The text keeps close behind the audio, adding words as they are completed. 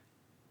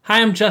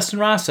Hi, I'm Justin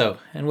Rosso,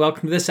 and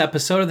welcome to this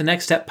episode of the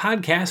Next Step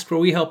Podcast, where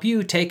we help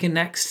you take a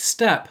next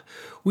step.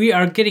 We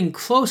are getting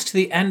close to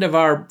the end of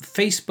our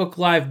Facebook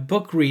Live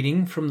book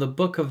reading from the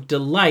Book of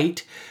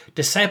Delight,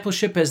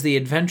 Discipleship as the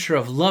Adventure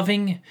of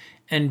Loving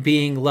and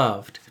Being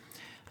Loved.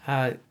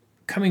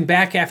 Coming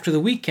back after the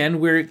weekend,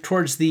 we're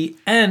towards the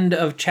end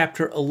of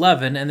chapter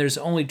 11, and there's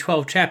only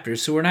 12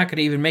 chapters, so we're not going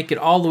to even make it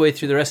all the way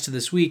through the rest of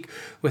this week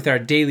with our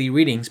daily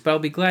readings, but I'll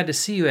be glad to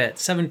see you at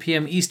 7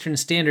 p.m. Eastern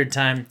Standard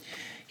Time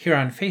here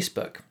on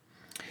Facebook.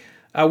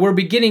 We're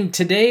beginning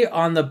today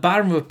on the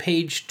bottom of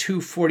page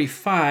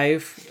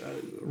 245,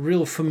 a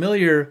real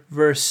familiar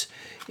verse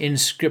in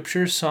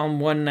Scripture, Psalm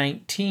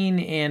 119,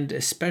 and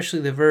especially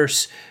the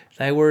verse,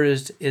 "Thy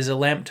word is a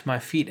lamp to my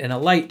feet and a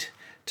light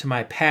to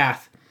my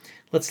path."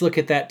 Let's look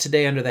at that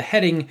today under the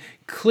heading,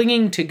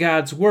 Clinging to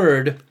God's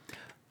Word,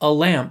 a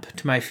lamp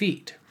to my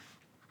feet.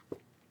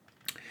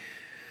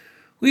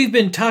 We've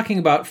been talking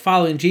about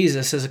following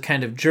Jesus as a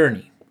kind of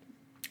journey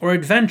or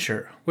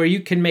adventure where you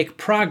can make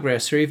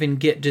progress or even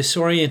get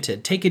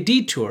disoriented, take a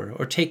detour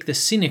or take the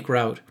scenic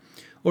route,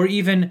 or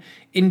even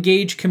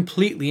engage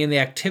completely in the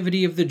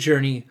activity of the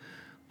journey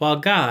while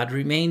God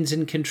remains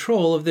in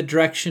control of the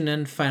direction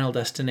and final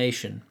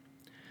destination.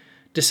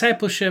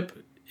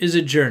 Discipleship is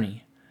a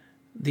journey,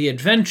 the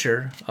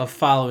adventure of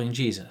following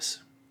Jesus.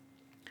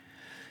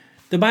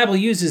 The Bible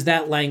uses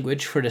that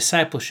language for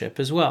discipleship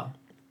as well.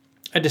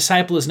 A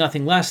disciple is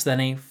nothing less than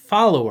a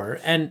follower,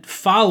 and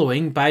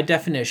following, by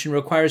definition,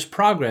 requires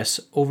progress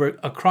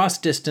across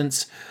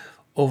distance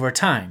over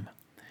time.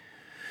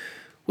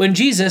 When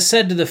Jesus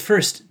said to the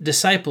first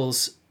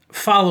disciples,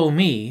 "Follow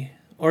me,"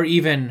 or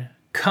even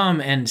 "come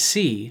and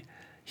see,"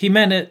 he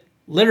meant it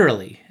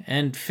literally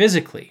and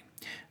physically,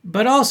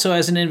 but also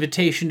as an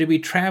invitation to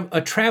be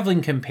a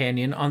traveling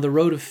companion on the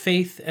road of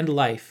faith and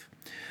life,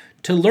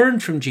 to learn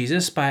from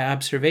Jesus by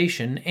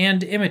observation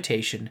and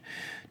imitation,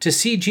 to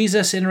see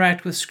Jesus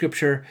interact with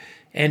Scripture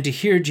and to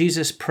hear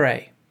Jesus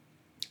pray,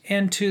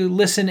 and to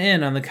listen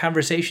in on the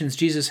conversations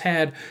Jesus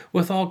had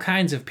with all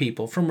kinds of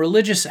people, from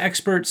religious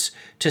experts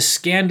to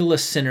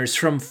scandalous sinners,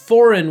 from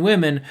foreign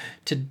women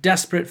to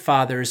desperate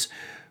fathers,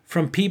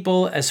 from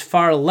people as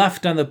far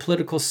left on the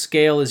political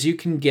scale as you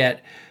can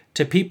get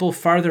to people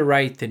farther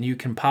right than you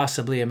can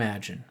possibly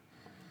imagine.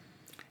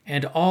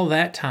 And all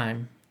that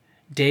time,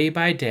 day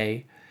by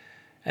day,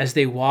 as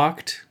they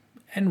walked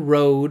and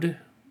rode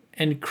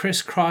and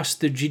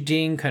crisscrossed the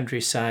Judean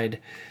countryside,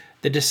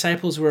 the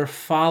disciples were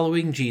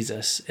following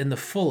Jesus in the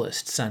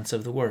fullest sense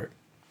of the word.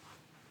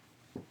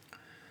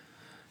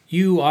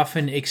 You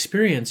often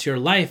experience your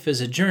life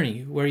as a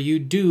journey where you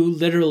do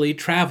literally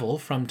travel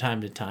from time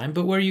to time,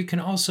 but where you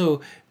can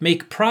also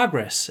make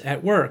progress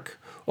at work,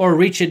 or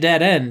reach a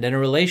dead end in a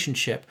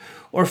relationship,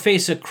 or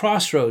face a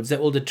crossroads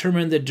that will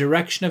determine the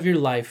direction of your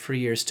life for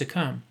years to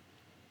come.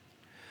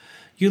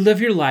 You live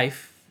your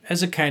life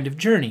as a kind of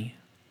journey.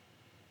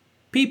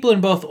 People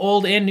in both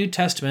Old and New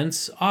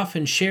Testaments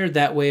often shared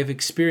that way of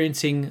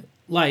experiencing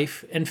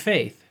life and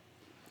faith.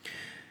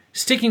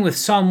 Sticking with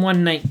Psalm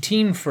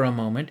 119 for a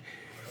moment,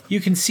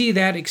 you can see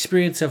that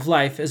experience of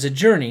life as a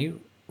journey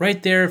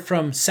right there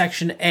from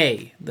section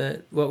A,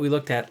 what we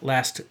looked at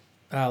last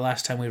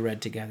time we read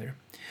together.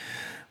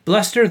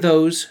 "Blessed are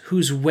those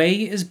whose way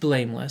is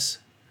blameless,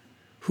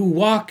 who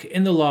walk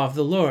in the law of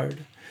the Lord.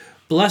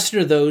 Blessed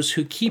are those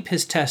who keep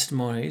his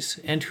testimonies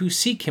and who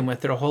seek him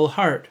with their whole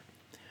heart,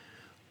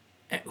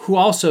 who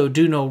also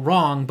do no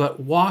wrong,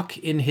 but walk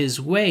in his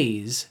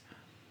ways.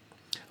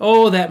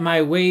 Oh, that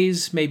my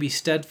ways may be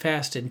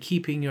steadfast in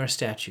keeping your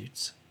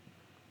statutes."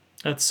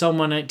 That's Psalm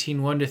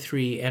 119,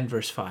 1-3, and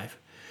verse 5.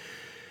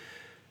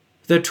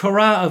 The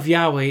Torah of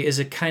Yahweh is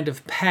a kind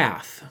of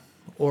path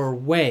or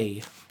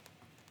way.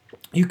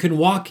 You can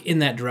walk in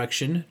that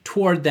direction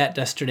toward that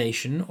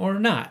destination or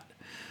not.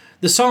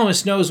 The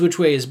psalmist knows which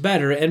way is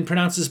better and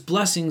pronounces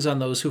blessings on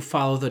those who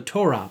follow the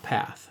Torah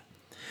path.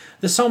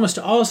 The psalmist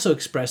also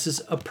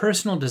expresses a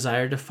personal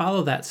desire to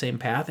follow that same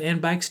path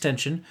and, by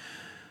extension,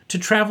 to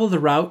travel the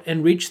route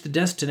and reach the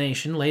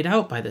destination laid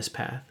out by this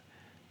path,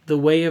 the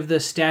way of the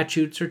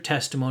statutes or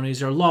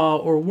testimonies or law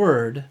or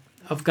word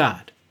of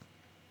God.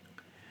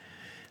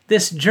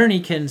 This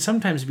journey can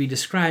sometimes be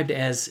described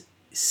as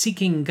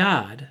seeking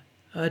God,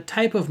 a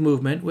type of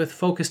movement with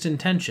focused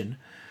intention,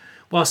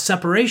 while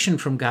separation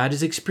from God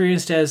is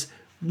experienced as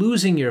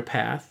losing your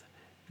path,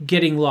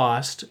 getting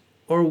lost,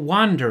 or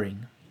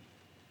wandering.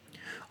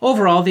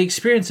 Overall, the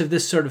experience of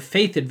this sort of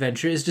faith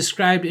adventure is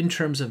described in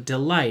terms of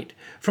delight.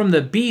 From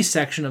the B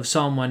section of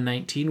Psalm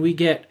 119, we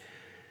get,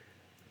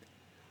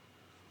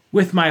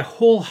 "With my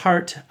whole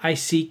heart I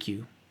seek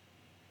you.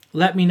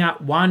 Let me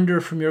not wander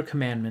from your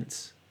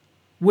commandments.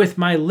 With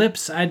my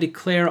lips I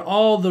declare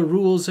all the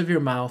rules of your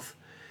mouth.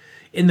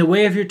 In the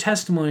way of your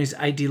testimonies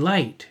I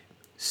delight,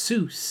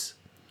 sus,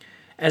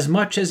 as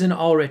much as in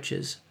all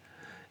riches.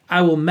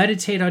 I will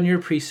meditate on your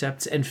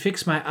precepts and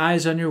fix my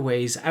eyes on your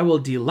ways. I will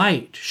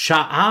delight,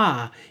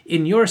 sha'ah,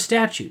 in your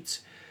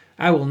statutes.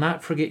 I will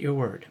not forget your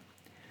word."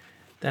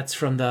 That's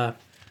from the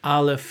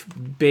Aleph,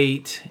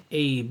 Beit,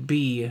 A,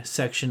 B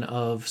section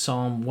of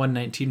Psalm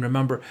 119.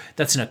 Remember,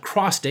 that's an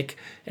acrostic,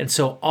 and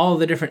so all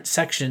the different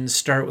sections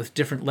start with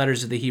different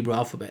letters of the Hebrew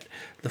alphabet.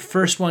 The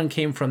first one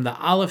came from the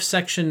Aleph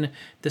section.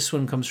 This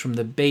one comes from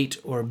the Beit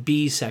or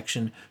B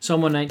section.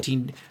 Psalm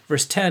 119,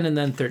 verse 10, and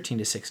then 13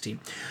 to 16.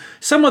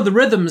 Some of the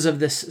rhythms of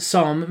this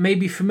psalm may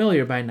be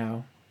familiar by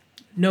now.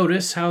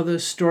 Notice how the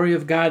story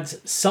of God's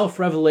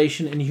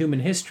self-revelation in human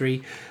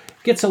history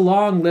gets a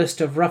long list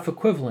of rough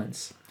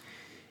equivalents.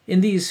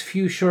 In these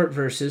few short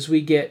verses, we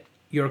get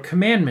your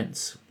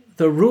commandments,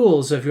 the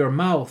rules of your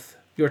mouth,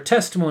 your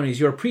testimonies,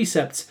 your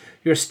precepts,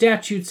 your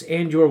statutes,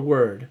 and your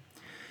word.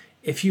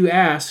 If you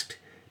asked,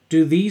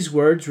 do these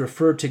words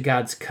refer to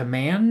God's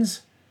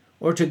commands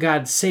or to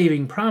God's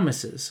saving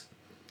promises?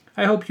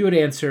 I hope you would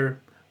answer,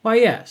 why,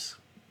 yes.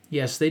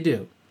 Yes, they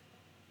do.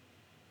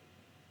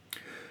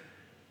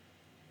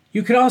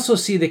 You could also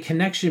see the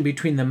connection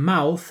between the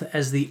mouth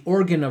as the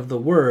organ of the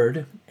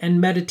word and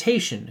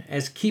meditation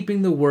as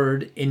keeping the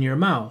word in your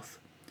mouth.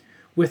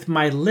 With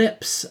my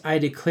lips I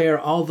declare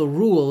all the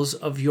rules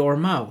of your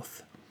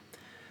mouth.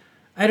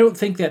 I don't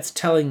think that's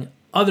telling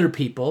other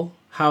people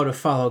how to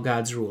follow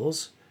God's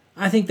rules.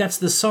 I think that's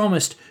the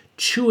psalmist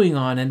chewing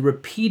on and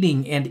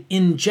repeating and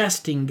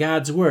ingesting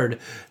God's word,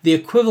 the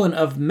equivalent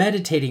of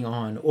meditating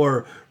on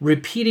or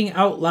repeating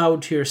out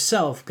loud to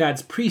yourself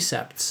God's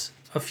precepts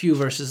a few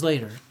verses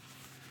later.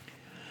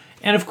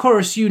 And of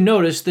course, you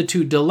notice the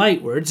two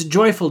delight words,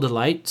 joyful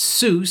delight,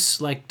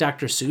 Seuss, like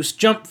Dr. Seuss,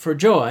 jump for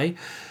joy,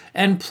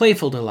 and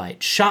playful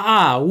delight,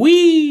 sha'ah,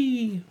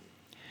 wee.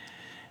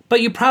 But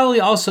you probably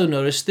also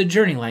noticed the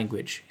journey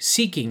language,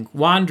 seeking,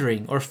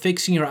 wandering, or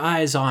fixing your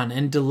eyes on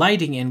and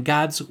delighting in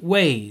God's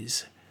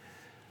ways.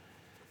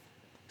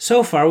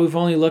 So far, we've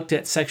only looked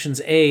at sections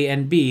A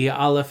and B,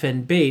 Aleph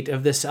and Beit,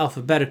 of this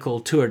alphabetical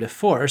tour de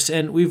force,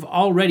 and we've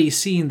already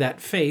seen that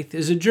faith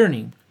is a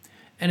journey,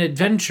 an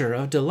adventure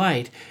of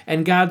delight,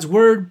 and God's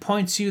word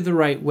points you the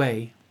right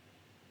way.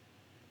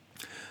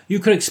 You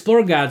could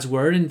explore God's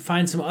word and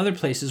find some other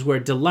places where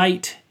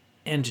delight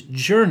and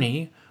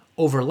journey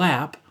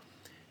overlap.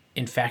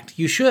 In fact,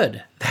 you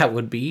should. That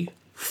would be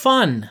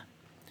fun.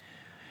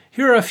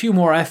 Here are a few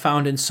more I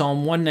found in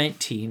Psalm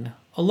 119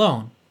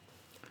 alone.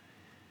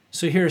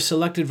 So here are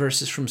selected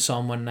verses from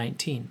Psalm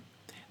 119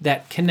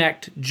 that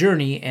connect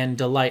journey and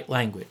delight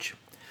language.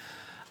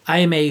 I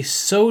am a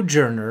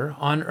sojourner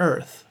on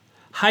earth.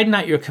 Hide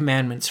not your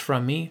commandments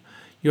from me.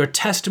 Your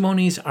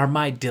testimonies are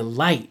my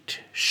delight.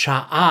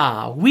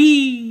 Sha'ah,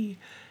 wee.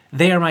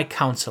 They are my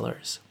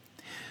counselors.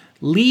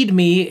 Lead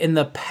me in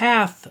the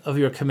path of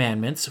your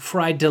commandments,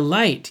 for I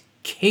delight,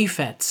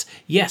 kefetz,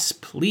 yes,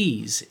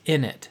 please,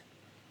 in it.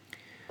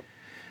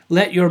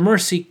 Let your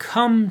mercy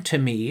come to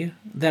me,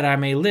 that I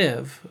may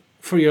live,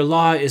 for your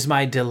law is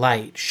my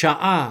delight.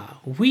 Sha'ah,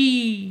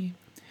 wee.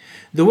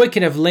 The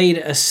wicked have laid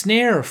a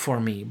snare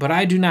for me, but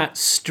I do not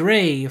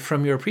stray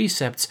from your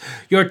precepts.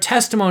 Your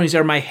testimonies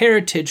are my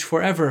heritage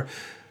forever,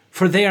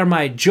 for they are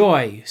my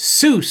joy,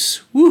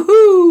 Seuss,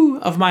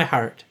 woohoo, of my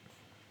heart.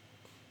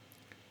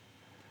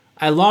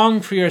 I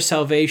long for your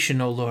salvation,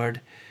 O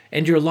Lord,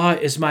 and your law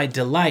is my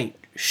delight.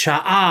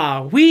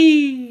 Sha'ah,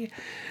 wee.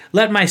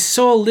 Let my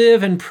soul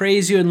live and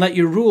praise you, and let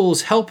your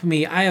rules help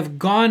me. I have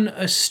gone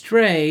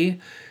astray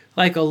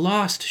like a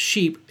lost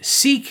sheep.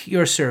 Seek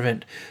your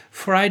servant,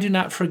 for I do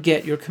not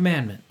forget your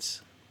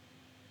commandments.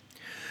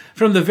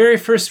 From the very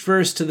first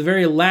verse to the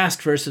very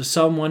last verse of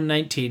Psalm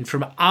 119,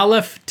 from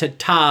Aleph to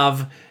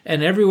Tav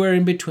and everywhere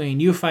in between,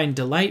 you find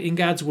delight in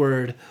God's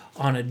word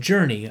on a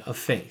journey of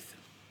faith.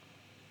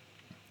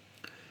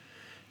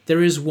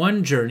 There is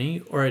one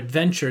journey or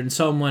adventure in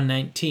Psalm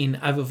 119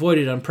 I've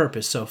avoided on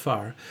purpose so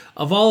far.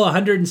 Of all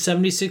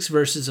 176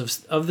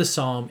 verses of the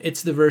psalm,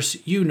 it's the verse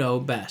you know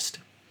best.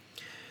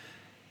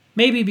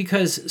 Maybe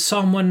because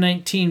Psalm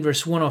 119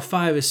 verse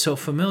 105 is so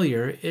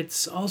familiar,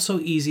 it's also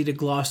easy to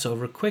gloss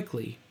over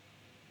quickly.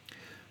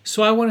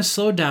 So I want to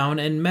slow down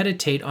and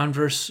meditate on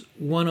verse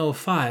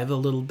 105 a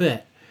little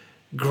bit.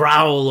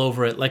 Growl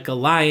over it like a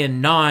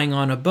lion gnawing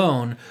on a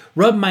bone.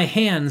 Rub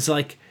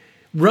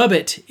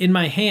it in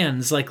my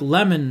hands like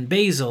lemon,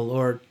 basil,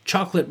 or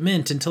chocolate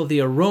mint until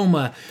the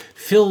aroma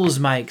fills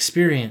my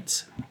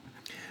experience.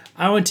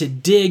 I want to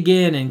dig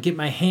in and get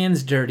my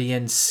hands dirty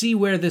and see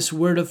where this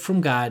word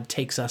from God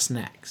takes us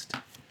next.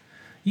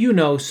 You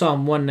know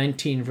Psalm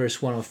 119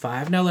 verse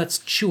 105. Now let's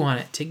chew on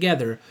it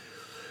together.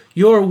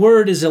 Your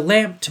word is a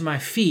lamp to my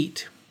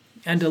feet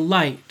and a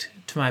light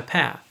to my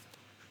path.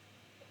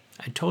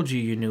 I told you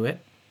you knew it.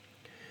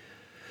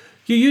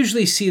 You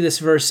usually see this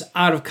verse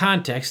out of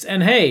context,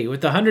 and hey,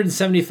 with the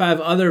 175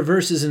 other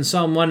verses in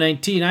Psalm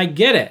 119, I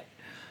get it.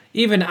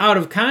 Even out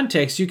of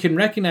context, you can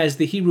recognize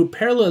the Hebrew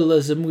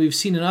parallelism we've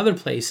seen in other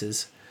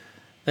places.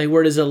 Thy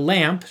word is a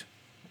lamp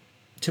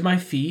to my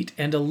feet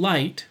and a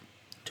light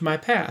to my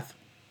path.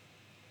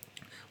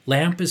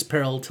 Lamp is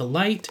parallel to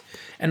light,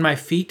 and my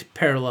feet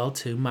parallel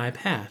to my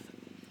path.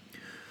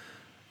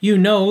 You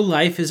know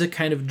life is a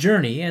kind of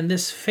journey, and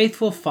this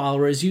faithful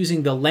follower is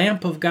using the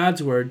lamp of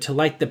God's word to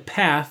light the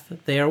path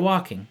they are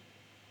walking.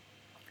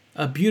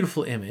 A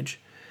beautiful image,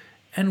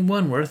 and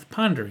one worth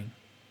pondering.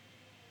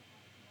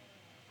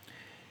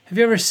 Have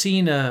you ever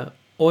seen a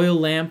oil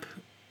lamp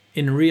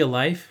in real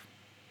life?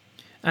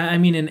 I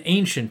mean an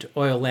ancient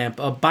oil lamp,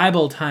 a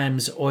Bible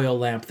times oil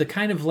lamp, the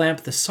kind of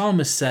lamp the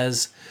psalmist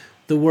says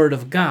the Word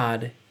of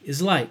God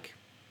is like.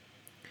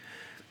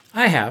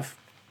 I have,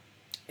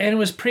 and it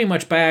was pretty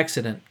much by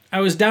accident.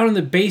 I was down in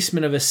the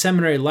basement of a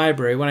seminary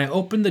library when I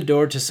opened the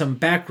door to some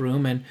back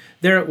room, and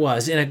there it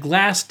was, in a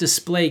glass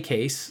display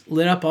case,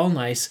 lit up all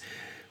nice,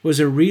 was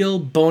a real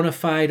bona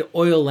fide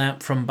oil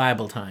lamp from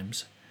Bible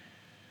times.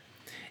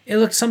 It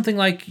looked something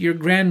like your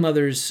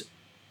grandmother's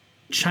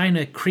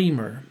china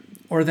creamer,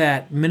 or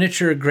that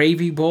miniature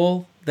gravy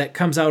bowl that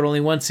comes out only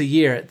once a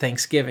year at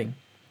Thanksgiving.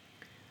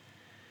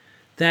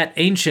 That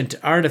ancient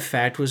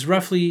artifact was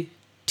roughly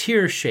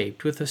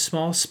tear-shaped with a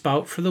small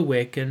spout for the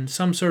wick and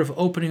some sort of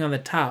opening on the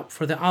top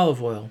for the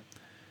olive oil.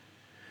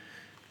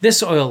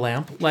 This oil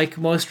lamp, like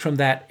most from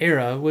that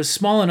era, was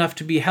small enough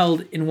to be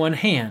held in one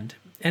hand,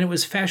 and it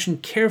was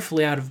fashioned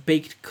carefully out of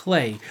baked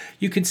clay.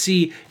 You could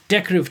see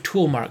decorative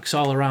tool marks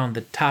all around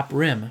the top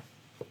rim.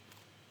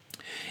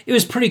 It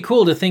was pretty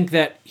cool to think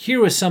that here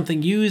was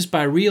something used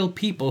by real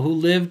people who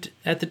lived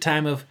at the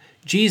time of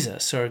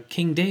Jesus or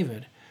King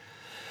David.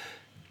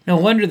 No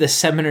wonder the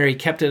seminary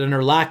kept it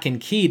under lock and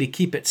key to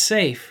keep it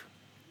safe.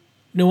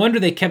 No wonder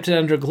they kept it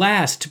under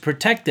glass to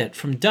protect it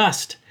from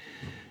dust.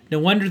 No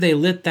wonder they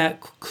lit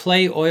that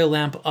clay oil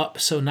lamp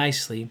up so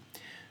nicely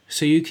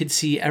so you could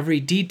see every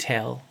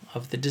detail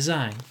of the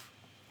design.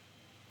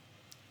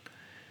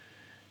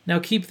 Now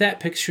keep that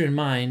picture in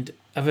mind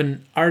of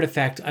an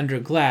artifact under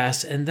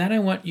glass, and then I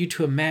want you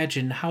to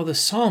imagine how the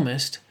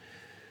psalmist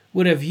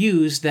would have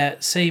used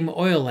that same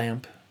oil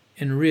lamp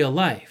in real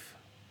life.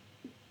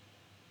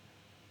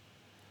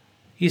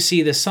 You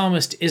see, the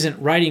psalmist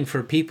isn't writing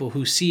for people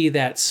who see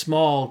that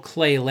small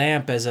clay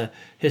lamp as a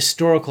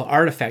historical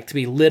artifact to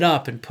be lit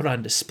up and put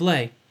on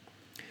display.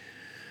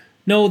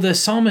 No, the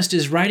psalmist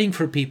is writing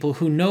for people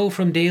who know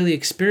from daily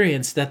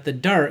experience that the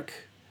dark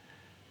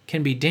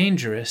can be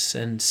dangerous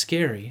and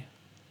scary.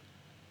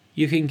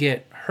 You can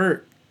get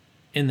hurt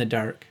in the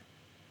dark.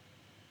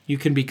 You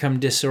can become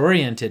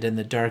disoriented in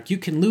the dark. You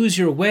can lose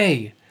your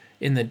way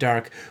in the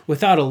dark.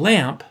 Without a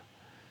lamp,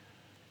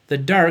 the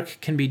dark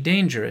can be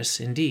dangerous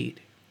indeed.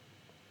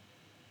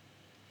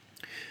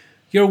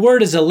 Your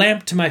word is a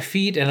lamp to my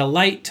feet and a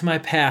light to my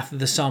path,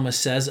 the psalmist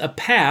says, a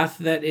path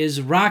that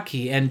is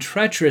rocky and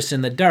treacherous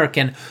in the dark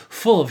and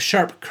full of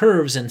sharp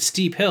curves and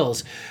steep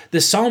hills.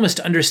 The psalmist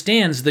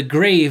understands the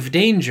grave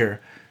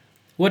danger.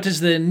 What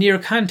does the near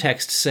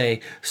context say?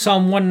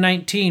 Psalm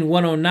 119,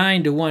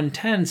 109 to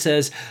 110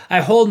 says,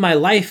 I hold my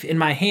life in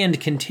my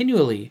hand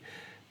continually,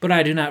 but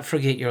I do not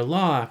forget your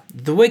law.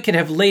 The wicked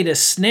have laid a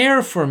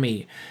snare for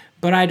me,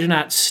 but I do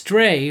not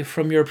stray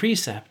from your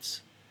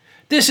precepts.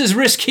 This is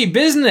risky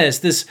business,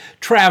 this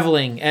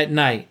traveling at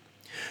night.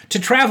 To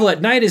travel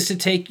at night is to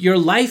take your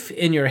life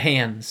in your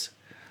hands.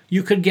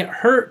 You could get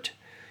hurt.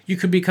 You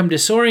could become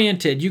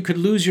disoriented. You could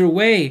lose your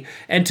way.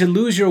 And to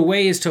lose your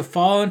way is to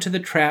fall into the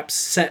traps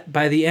set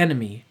by the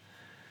enemy.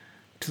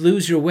 To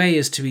lose your way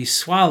is to be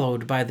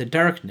swallowed by the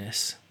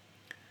darkness.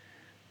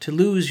 To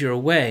lose your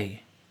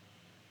way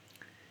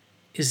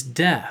is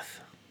death.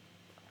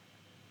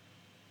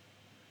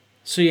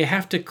 So you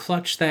have to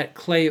clutch that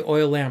clay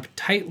oil lamp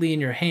tightly in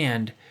your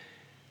hand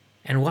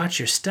and watch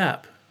your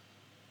step,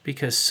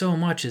 because so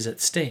much is at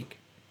stake.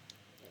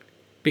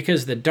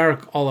 Because the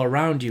dark all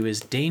around you is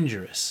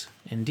dangerous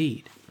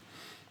indeed.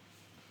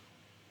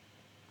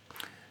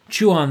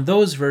 Chew on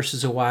those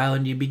verses a while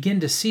and you begin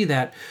to see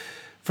that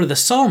for the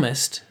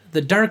psalmist,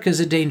 the dark is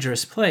a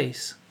dangerous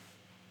place.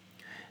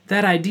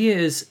 That idea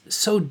is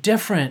so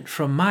different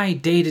from my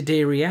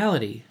day-to-day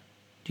reality.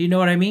 Do you know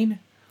what I mean?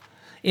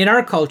 In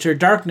our culture,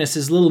 darkness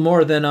is little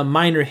more than a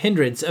minor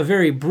hindrance, a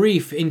very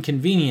brief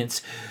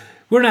inconvenience.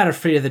 We're not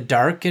afraid of the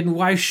dark, and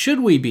why should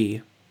we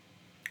be?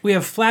 We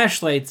have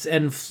flashlights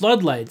and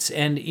floodlights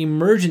and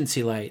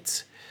emergency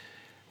lights.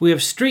 We have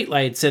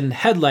streetlights and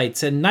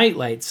headlights and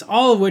nightlights,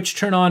 all of which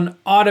turn on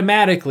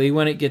automatically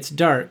when it gets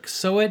dark,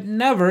 so it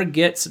never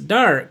gets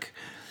dark.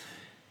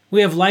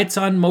 We have lights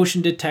on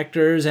motion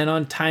detectors and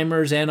on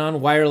timers and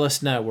on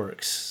wireless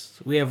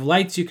networks. We have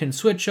lights you can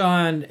switch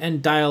on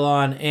and dial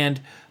on, and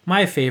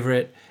my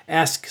favorite,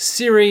 ask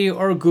Siri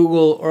or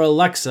Google or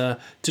Alexa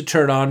to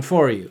turn on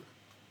for you.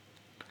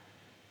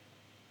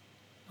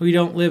 We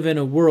don't live in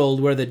a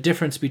world where the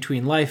difference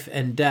between life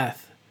and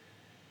death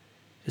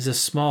is a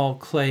small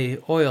clay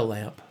oil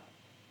lamp.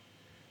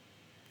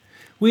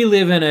 We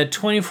live in a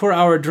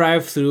 24-hour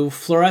drive-through,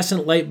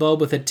 fluorescent light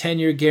bulb with a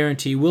 10-year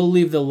guarantee, we'll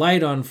leave the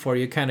light on for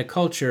you kind of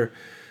culture.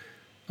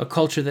 A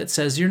culture that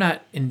says you're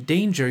not in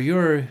danger,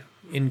 you're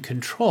in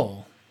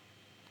control.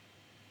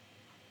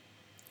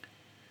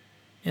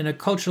 In a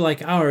culture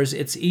like ours,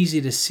 it's easy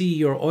to see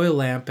your oil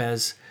lamp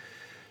as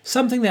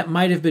something that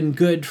might have been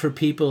good for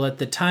people at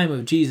the time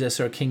of Jesus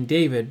or King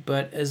David,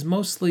 but as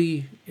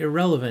mostly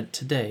irrelevant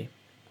today.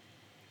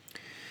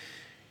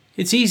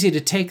 It's easy to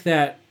take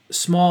that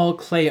small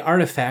clay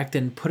artifact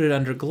and put it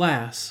under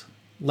glass,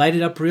 light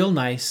it up real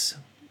nice,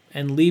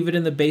 and leave it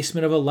in the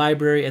basement of a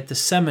library at the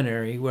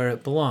seminary where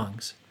it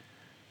belongs.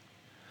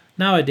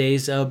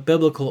 Nowadays, a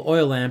biblical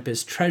oil lamp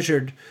is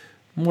treasured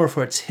more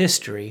for its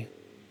history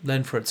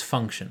than for its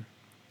function.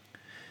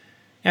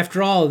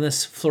 After all, in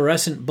this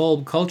fluorescent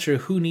bulb culture,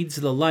 who needs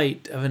the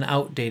light of an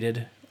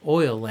outdated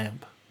oil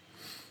lamp?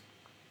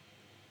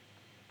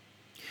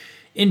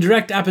 In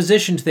direct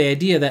opposition to the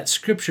idea that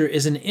Scripture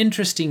is an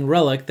interesting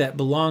relic that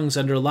belongs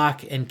under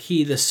lock and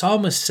key, the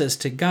psalmist says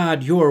to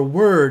God, "Your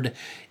word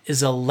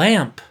is a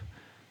lamp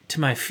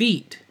to my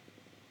feet."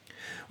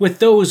 With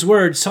those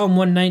words, Psalm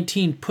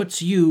 119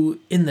 puts you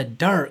in the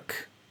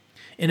dark,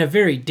 in a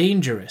very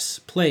dangerous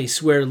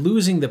place where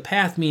losing the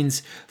path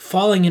means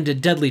falling into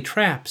deadly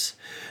traps.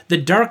 The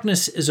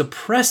darkness is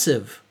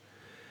oppressive.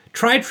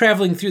 Try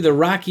traveling through the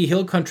rocky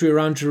hill country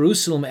around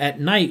Jerusalem at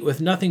night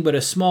with nothing but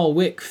a small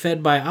wick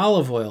fed by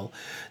olive oil.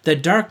 The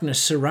darkness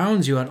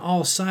surrounds you on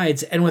all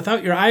sides, and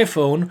without your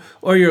iPhone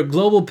or your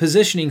global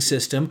positioning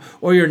system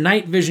or your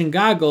night vision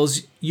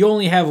goggles, you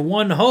only have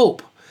one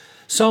hope.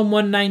 Psalm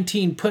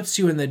 119 puts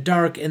you in the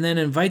dark and then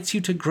invites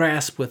you to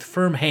grasp with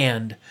firm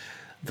hand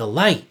the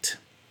light.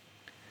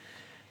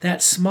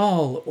 That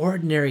small,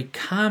 ordinary,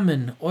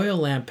 common oil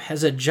lamp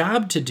has a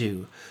job to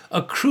do,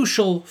 a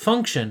crucial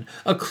function,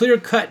 a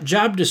clear-cut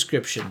job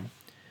description.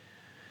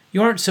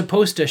 You aren't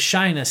supposed to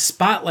shine a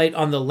spotlight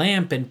on the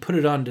lamp and put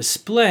it on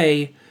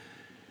display.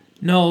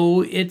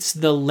 No, it's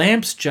the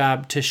lamp's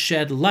job to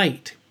shed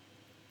light.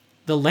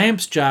 The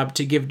lamp's job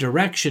to give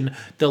direction.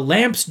 The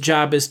lamp's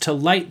job is to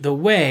light the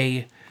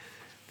way,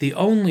 the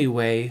only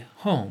way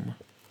home.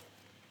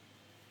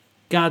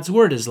 God's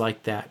word is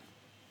like that.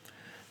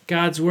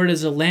 God's word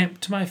is a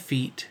lamp to my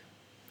feet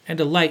and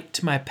a light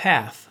to my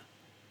path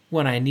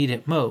when I need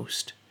it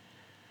most.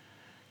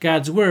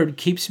 God's word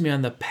keeps me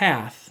on the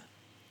path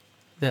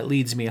that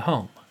leads me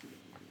home.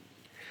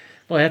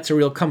 Boy, that's a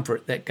real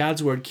comfort, that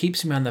God's word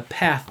keeps me on the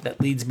path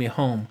that leads me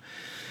home.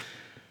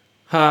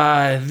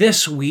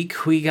 This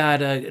week, we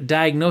got a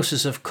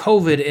diagnosis of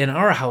COVID in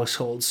our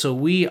household, so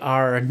we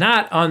are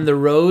not on the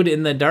road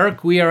in the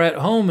dark. We are at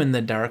home in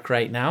the dark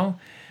right now.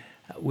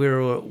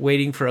 We're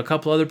waiting for a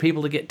couple other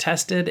people to get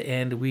tested,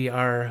 and we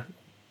are,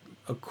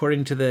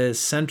 according to the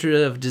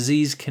Center of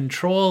Disease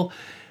Control,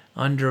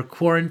 under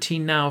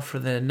quarantine now for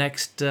the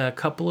next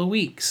couple of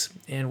weeks,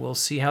 and we'll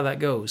see how that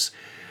goes.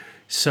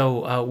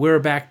 So we're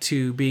back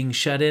to being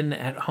shut in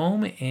at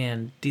home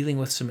and dealing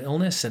with some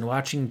illness and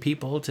watching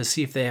people to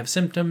see if they have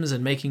symptoms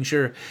and making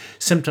sure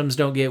symptoms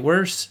don't get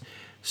worse.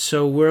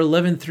 So we're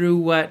living through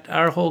what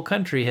our whole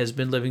country has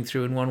been living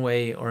through in one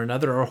way or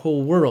another, our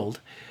whole world.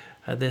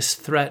 This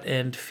threat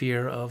and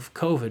fear of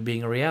COVID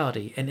being a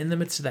reality. And in the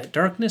midst of that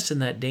darkness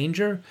and that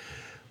danger,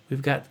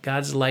 we've got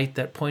God's light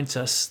that points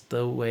us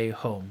the way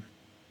home.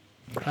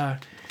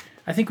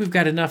 I think we've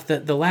got enough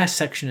that the last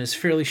section is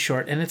fairly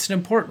short, and it's an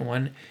important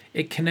one.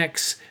 It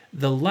connects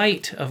the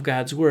light of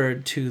God's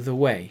word to the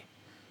way.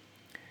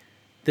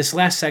 This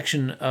last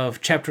section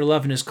of chapter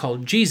 11 is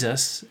called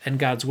Jesus and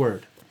God's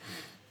word.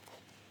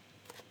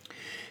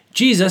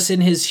 Jesus,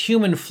 in his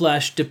human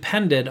flesh,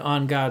 depended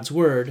on God's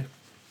word.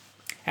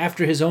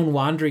 After his own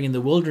wandering in the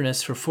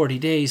wilderness for 40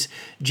 days,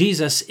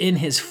 Jesus in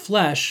his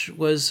flesh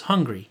was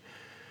hungry.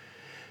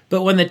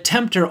 But when the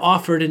tempter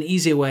offered an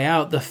easy way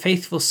out, the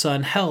faithful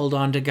son held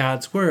on to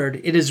God's word.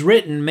 It is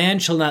written, "Man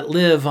shall not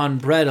live on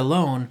bread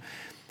alone,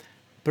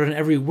 but on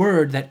every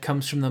word that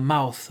comes from the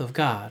mouth of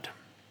God."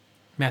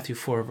 Matthew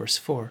 4, verse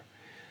 4.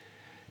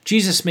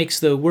 Jesus makes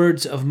the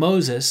words of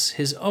Moses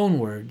his own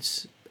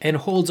words and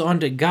holds on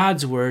to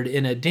God's word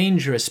in a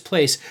dangerous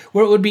place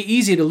where it would be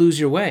easy to lose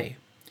your way.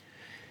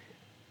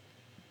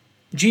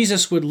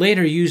 Jesus would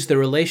later use the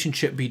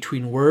relationship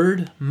between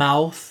word,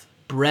 mouth,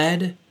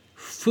 bread,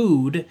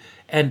 food,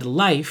 and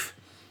life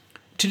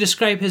to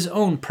describe his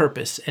own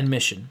purpose and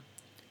mission.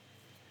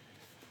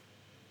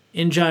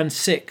 In John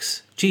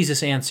 6,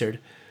 Jesus answered,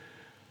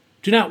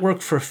 "Do not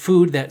work for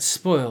food that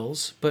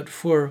spoils, but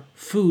for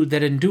food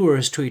that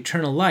endures to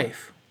eternal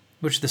life,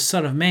 which the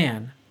Son of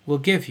Man will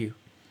give you.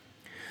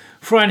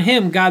 For on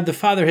him God the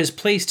Father has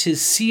placed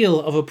his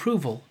seal of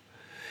approval.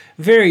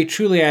 Very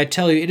truly I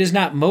tell you, it is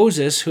not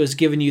Moses who has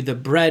given you the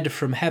bread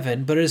from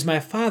heaven, but it is my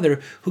Father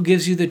who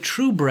gives you the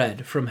true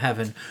bread from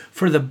heaven.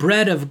 For the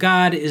bread of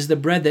God is the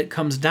bread that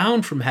comes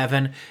down from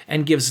heaven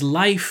and gives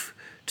life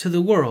to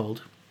the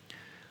world.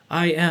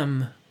 I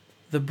am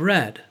the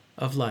bread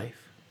of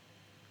life."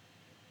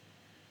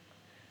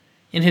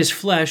 In his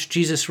flesh,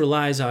 Jesus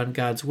relies on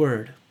God's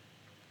word.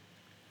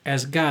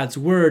 As God's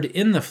word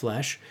in the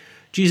flesh,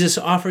 Jesus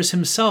offers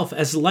himself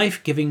as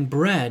life-giving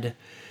bread.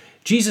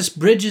 Jesus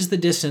bridges the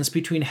distance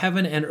between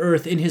heaven and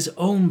earth in his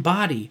own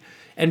body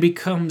and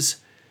becomes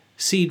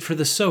seed for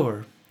the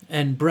sower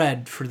and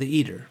bread for the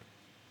eater.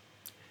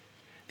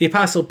 The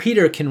Apostle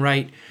Peter can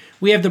write,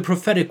 "We have the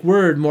prophetic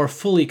word more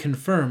fully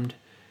confirmed,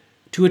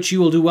 to which you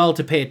will do well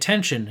to pay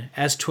attention,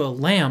 as to a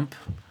lamp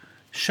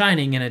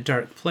shining in a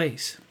dark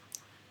place."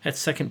 That's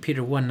 2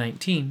 Peter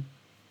 1:19.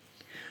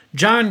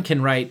 John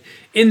can write,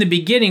 "In the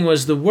beginning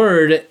was the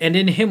Word, and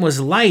in him was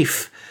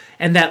life,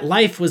 and that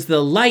life was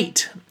the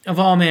light of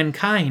all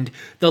mankind.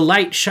 The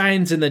light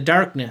shines in the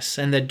darkness,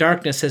 and the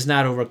darkness has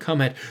not overcome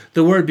it.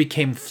 The Word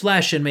became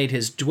flesh and made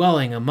his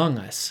dwelling among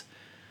us.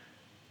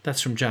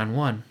 That's from John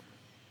 1.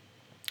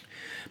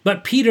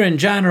 But Peter and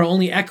John are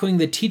only echoing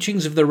the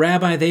teachings of the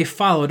rabbi they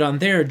followed on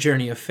their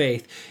journey of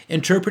faith,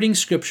 interpreting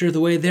Scripture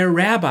the way their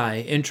rabbi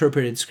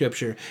interpreted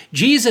Scripture.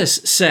 Jesus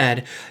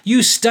said,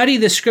 "You study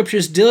the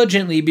Scriptures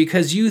diligently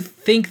because you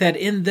think that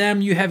in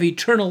them you have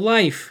eternal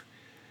life."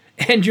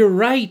 And you're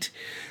right,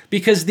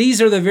 because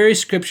these are the very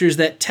Scriptures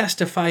that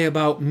testify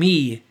about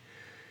me.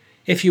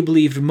 If you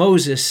believed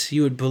Moses,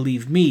 you would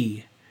believe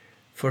me,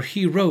 for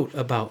he wrote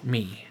about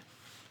me.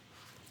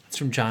 That's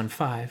from John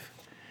 5.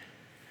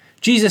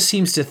 Jesus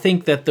seems to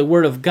think that the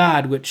Word of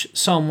God, which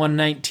Psalm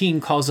 119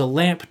 calls a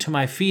lamp to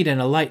my feet and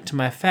a light to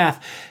my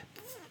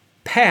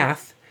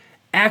path,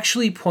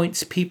 actually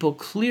points people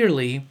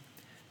clearly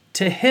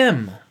to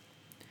him.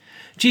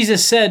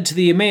 Jesus said to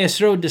the Emmaus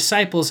Road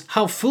disciples,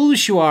 "How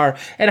foolish you are,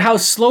 and how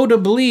slow to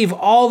believe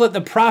all that the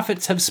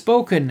prophets have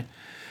spoken.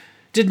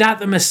 Did not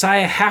the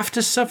Messiah have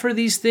to suffer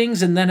these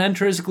things and then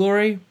enter his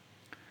glory?"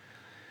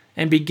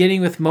 And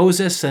beginning with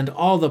Moses and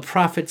all the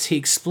prophets, he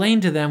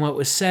explained to them what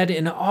was said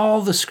in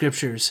all the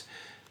Scriptures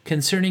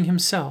concerning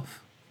himself.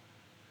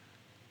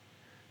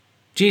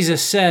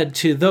 Jesus said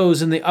to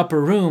those in the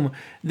upper room,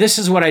 "This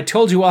is what I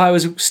told you while I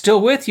was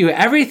still with you.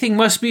 Everything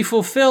must be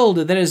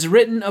fulfilled that is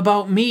written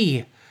about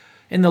me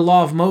in the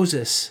law of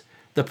Moses,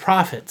 the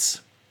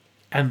prophets,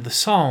 and the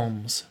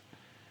Psalms."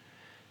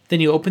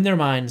 Then he opened their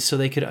minds so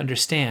they could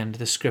understand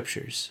the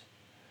Scriptures.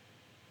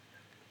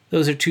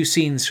 Those are two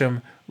scenes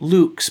from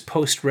Luke's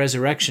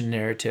post-resurrection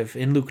narrative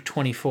in Luke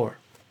 24.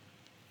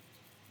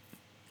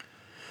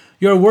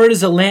 "Your word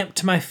is a lamp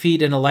to my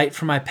feet and a light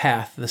for my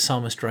path," the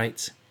psalmist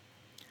writes.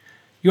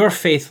 Your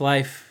faith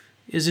life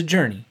is a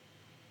journey,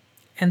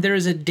 and there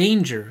is a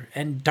danger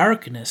and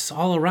darkness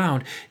all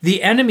around.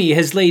 The enemy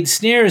has laid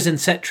snares and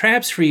set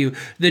traps for you.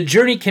 The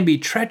journey can be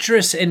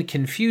treacherous and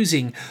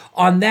confusing.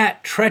 On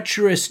that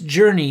treacherous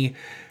journey,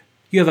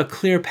 you have a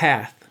clear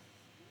path,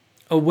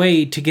 a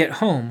way to get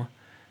home,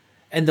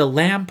 and the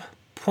lamp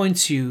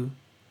points you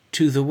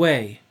to the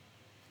way,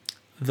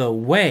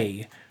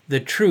 the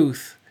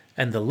truth,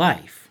 and the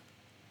life.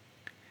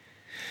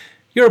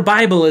 Your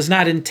Bible is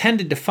not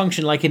intended to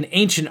function like an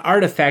ancient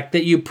artifact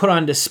that you put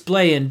on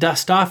display and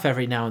dust off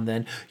every now and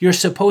then. You're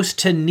supposed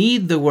to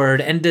need the Word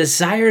and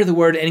desire the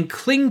Word and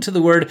cling to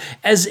the Word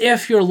as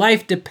if your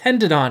life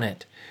depended on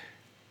it,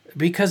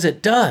 because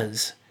it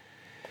does.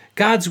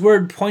 God's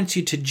Word points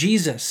you to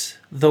Jesus,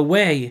 the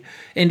way,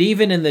 and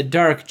even in the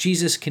dark,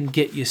 Jesus can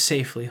get you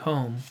safely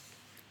home.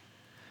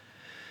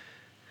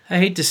 I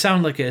hate to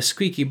sound like a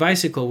squeaky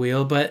bicycle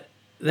wheel, but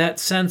that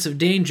sense of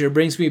danger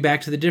brings me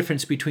back to the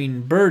difference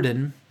between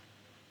burden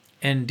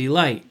and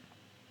delight.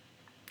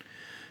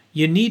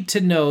 You need to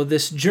know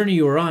this journey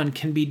you are on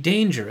can be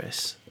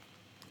dangerous.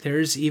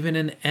 There's even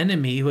an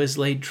enemy who has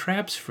laid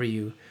traps for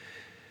you.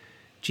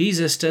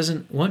 Jesus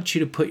doesn't want you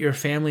to put your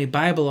family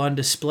Bible on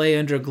display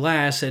under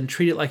glass and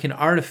treat it like an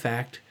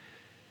artifact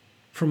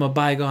from a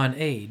bygone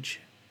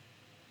age.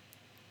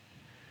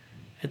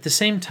 At the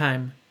same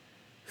time,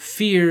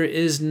 fear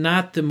is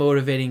not the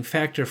motivating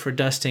factor for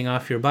dusting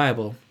off your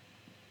Bible.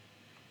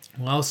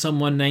 While Psalm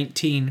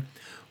 119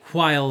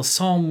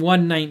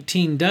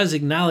 does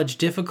acknowledge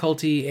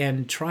difficulty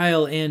and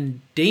trial and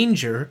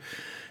danger,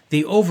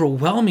 the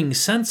overwhelming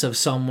sense of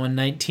Psalm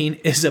 119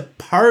 is a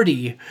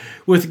party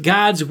with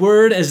God's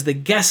Word as the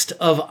guest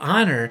of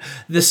honor.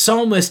 The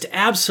psalmist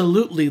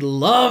absolutely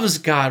loves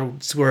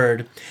God's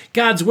Word.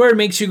 God's Word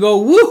makes you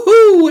go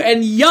woohoo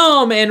and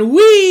yum and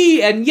wee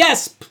and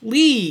yes,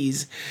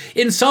 please.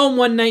 In Psalm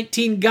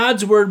 119,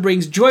 God's Word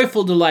brings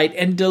joyful delight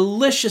and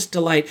delicious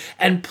delight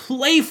and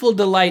playful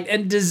delight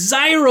and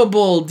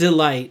desirable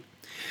delight.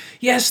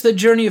 Yes, the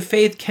journey of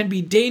faith can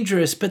be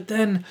dangerous, but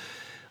then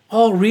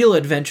all real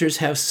adventures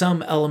have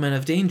some element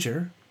of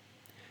danger.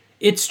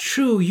 It's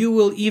true, you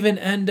will even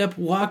end up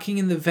walking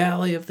in the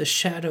valley of the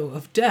shadow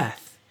of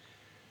death.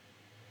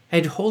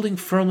 And holding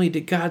firmly to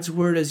God's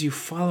Word as you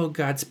follow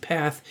God's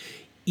path,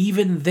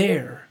 even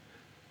there,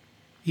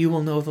 you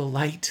will know the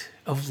light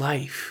of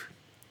life.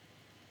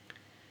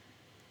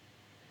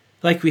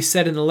 Like we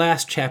said in the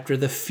last chapter,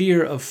 the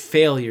fear of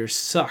failure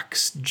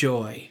sucks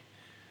joy.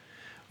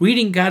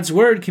 Reading God's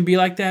Word can be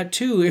like that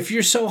too. If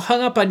you're so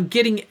hung up on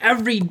getting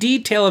every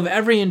detail of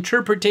every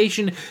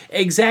interpretation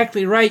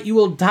exactly right, you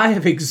will die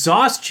of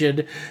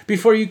exhaustion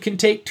before you can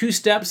take 2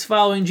 steps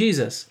following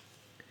Jesus.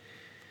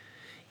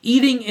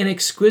 Eating an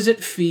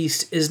exquisite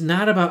feast is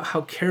not about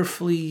how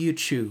carefully you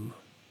chew.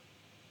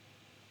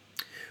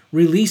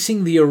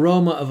 Releasing the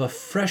aroma of a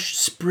fresh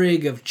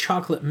sprig of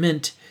chocolate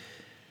mint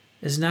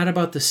is not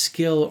about the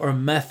skill or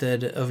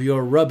method of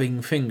your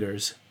rubbing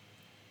fingers.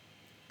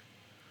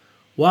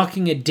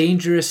 Walking a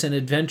dangerous and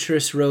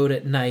adventurous road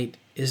at night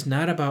is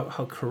not about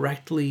how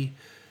correctly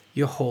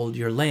you hold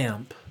your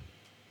lamp.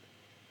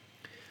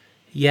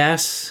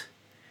 Yes,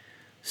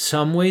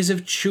 Some ways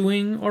of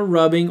chewing or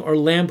rubbing or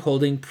lamp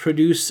holding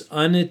produce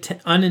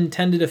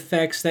unintended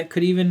effects that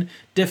could even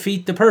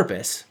defeat the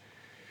purpose.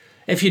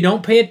 If you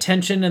don't pay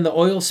attention and the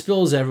oil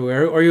spills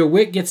everywhere, or your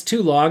wick gets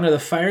too long, or the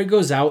fire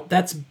goes out,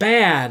 that's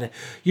bad.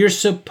 You're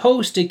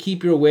supposed to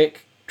keep your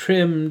wick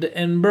trimmed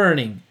and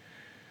burning.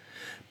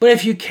 But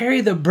if you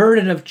carry the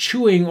burden of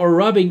chewing or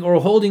rubbing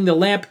or holding the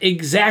lamp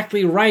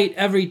exactly right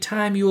every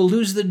time, you will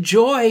lose the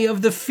joy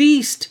of the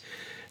feast,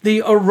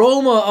 the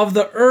aroma of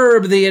the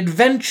herb, the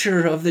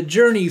adventure of the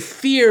journey.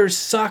 Fear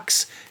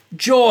sucks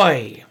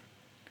joy.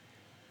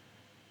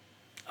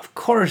 Of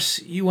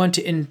course, you want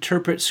to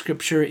interpret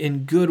Scripture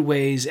in good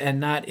ways and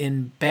not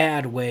in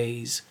bad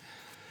ways.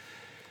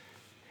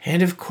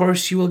 And of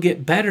course, you will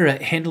get better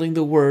at handling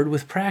the Word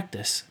with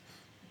practice.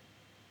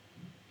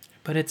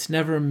 But it's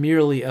never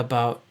merely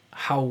about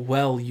how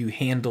well you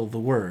handle the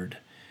Word.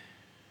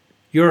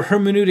 Your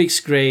hermeneutics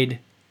grade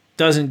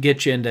doesn't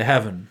get you into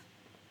heaven.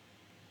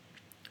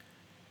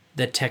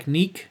 The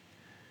technique,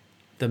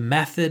 the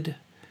method,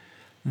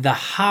 the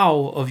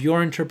how of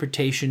your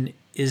interpretation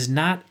is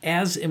not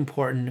as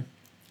important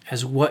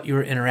as what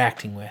you're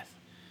interacting with.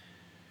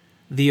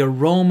 The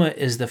aroma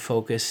is the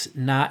focus,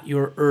 not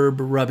your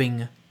herb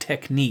rubbing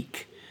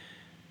technique.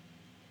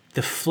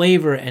 The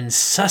flavor and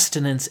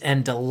sustenance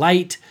and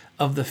delight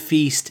of the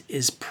feast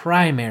is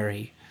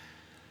primary.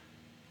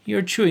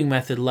 Your chewing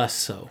method less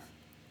so.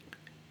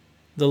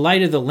 The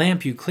light of the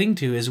lamp you cling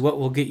to is what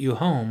will get you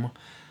home.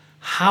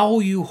 How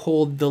you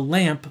hold the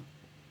lamp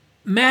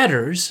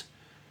matters,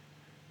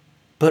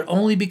 but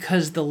only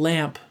because the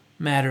lamp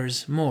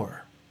matters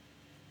more.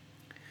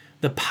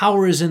 The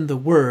power is in the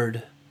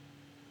Word.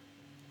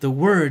 The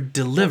Word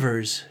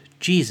delivers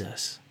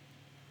Jesus.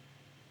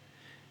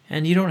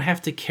 And you don't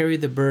have to carry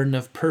the burden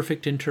of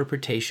perfect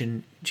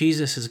interpretation.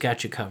 Jesus has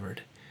got you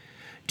covered.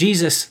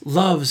 Jesus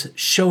loves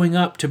showing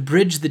up to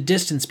bridge the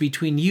distance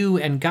between you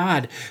and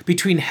God,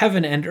 between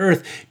heaven and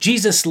earth.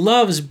 Jesus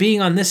loves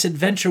being on this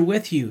adventure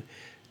with you.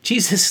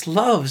 Jesus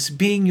loves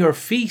being your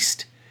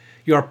feast,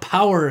 your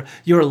power,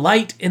 your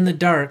light in the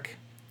dark.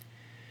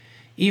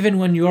 Even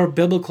when your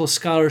biblical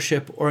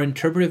scholarship or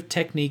interpretive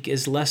technique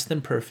is less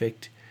than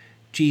perfect,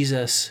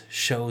 Jesus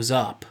shows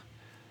up.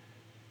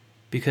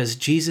 Because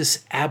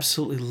Jesus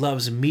absolutely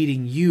loves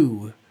meeting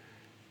you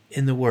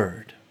in the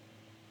Word.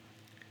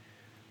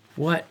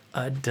 What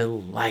a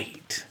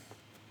delight.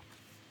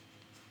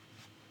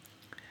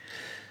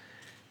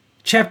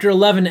 Chapter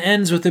 11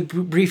 ends with a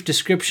brief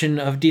description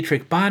of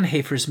Dietrich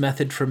Bonhoeffer's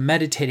method for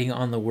meditating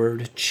on the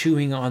Word,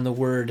 chewing on the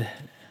Word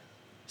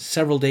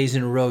several days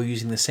in a row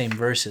using the same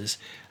verses.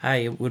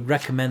 I would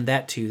recommend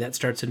that to you. That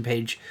starts on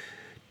page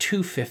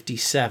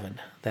 257,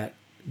 that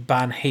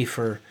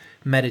Bonhoeffer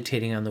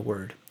meditating on the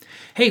Word.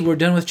 Hey, we're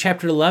done with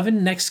chapter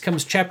 11. Next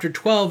comes chapter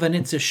 12, and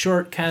it's a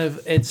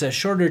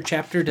shorter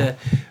chapter to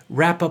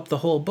wrap up the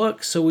whole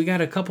book. So we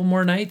got a couple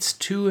more nights,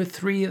 2 or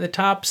 3 at the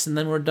tops, and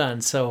then we're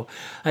done. So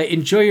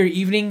enjoy your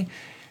evening.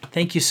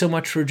 Thank you so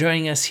much for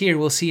joining us here.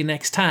 We'll see you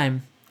next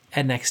time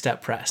at Next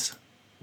Step Press.